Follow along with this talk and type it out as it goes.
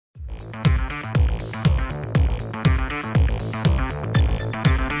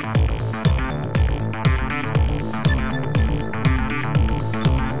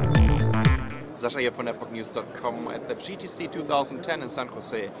Sasha here from netbooknews.com at the GTC 2010 in San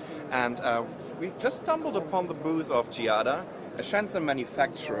Jose, and we just stumbled upon the booth of Giada, a Shenzhen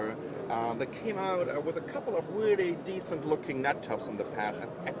manufacturer that came out with a couple of really decent looking net tops in the past.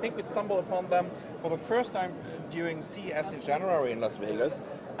 I think we stumbled upon them for the first time during CES in January in Las Vegas,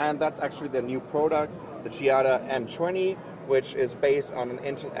 and that's actually their new product, the Giada N20, which is based on an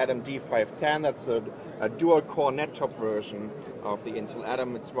Intel Atom D510. That's a dual-core net-top version of the Intel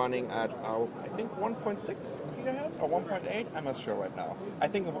Atom. It's running at, I think, 1.6 gigahertz or 1.8. I'm not sure right now. I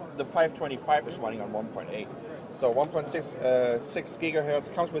think the 525 is running on 1.8. So 1.6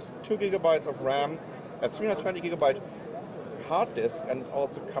 gigahertz, comes with 2 gigabytes of RAM, a 320 gigabyte hard disk, and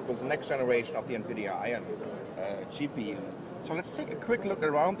also comes with the next generation of the NVIDIA Ion GPU. So let's take a quick look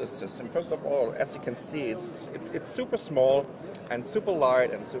around this system. First of all, as you can see, it's super small and super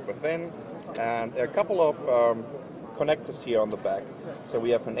light and super thin, and a couple of connectors here on the back. So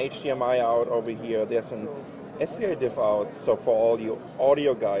we have an HDMI out over here. There's an SPI diff out. So for all you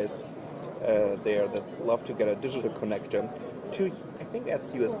audio guys there that love to get a digital connector, I think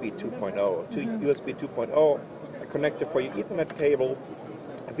that's USB 2.0. USB 2.0, a connector for your Ethernet cable,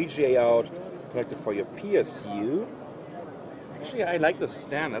 a VGA out, connector for your PSU. Actually, I like the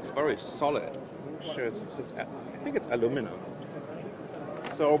stand. That's very solid. Sure, I think it's aluminum.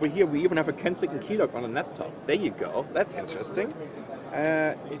 So over here, we even have a Kensington key lock on a net top. There you go. That's interesting.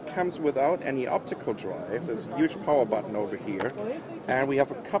 It comes without any optical drive. There's a huge power button over here, and we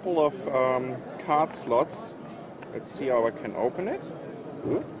have a couple of card slots. Let's see how I can open it.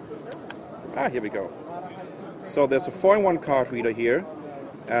 Ooh. Ah, here we go. So there's a 4-in-1 card reader here,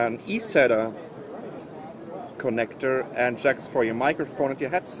 an eSATA connector, and jacks for your microphone and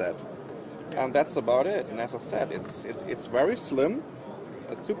your headset, and that's about it. And as I said, it's very slim,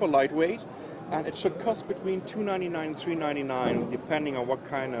 it's super lightweight, and it should cost between $299 and $399 depending on what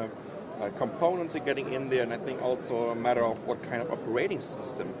kind of components you're getting in there, and I think also a matter of what kind of operating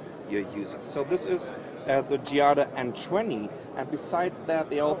system you're using. So this is the Giada N20, and besides that,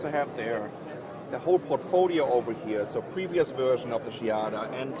 they also have their whole portfolio over here. So previous version of the Giada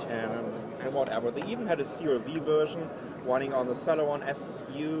N10 and whatever. They even had a CRV version running on the Celeron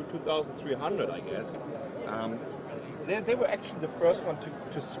SU 2300, I guess. They were actually the first one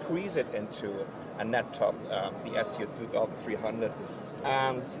to squeeze it into a net top, the SU 2300.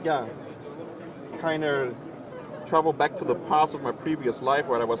 And yeah, kind of travel back to the past of my previous life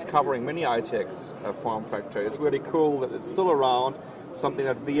where I was covering mini ITX form factor. It's really cool that it's still around, something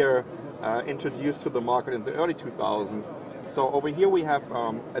that VIA introduced to the market in the early 2000s. So over here we have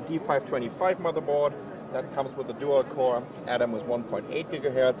a D525 motherboard that comes with a dual core Atom with 1.8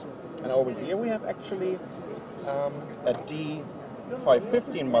 gigahertz, and over here we have actually a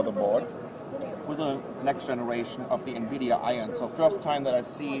D515 motherboard with a next generation of the NVIDIA Ion. So first time that I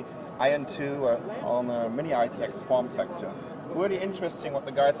see Ion 2 on a mini ITX form factor. Really interesting what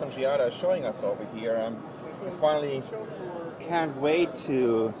the guys from Giada are showing us over here. We finally can't wait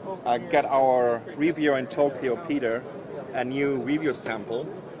to get our reviewer in Tokyo, Peter, a new review sample,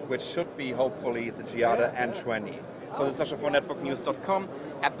 which should be hopefully the Giada N20. So this is Sasha from netbooknews.com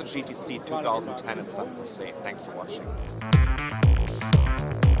at the GTC 2010 in San Jose. Thanks for watching.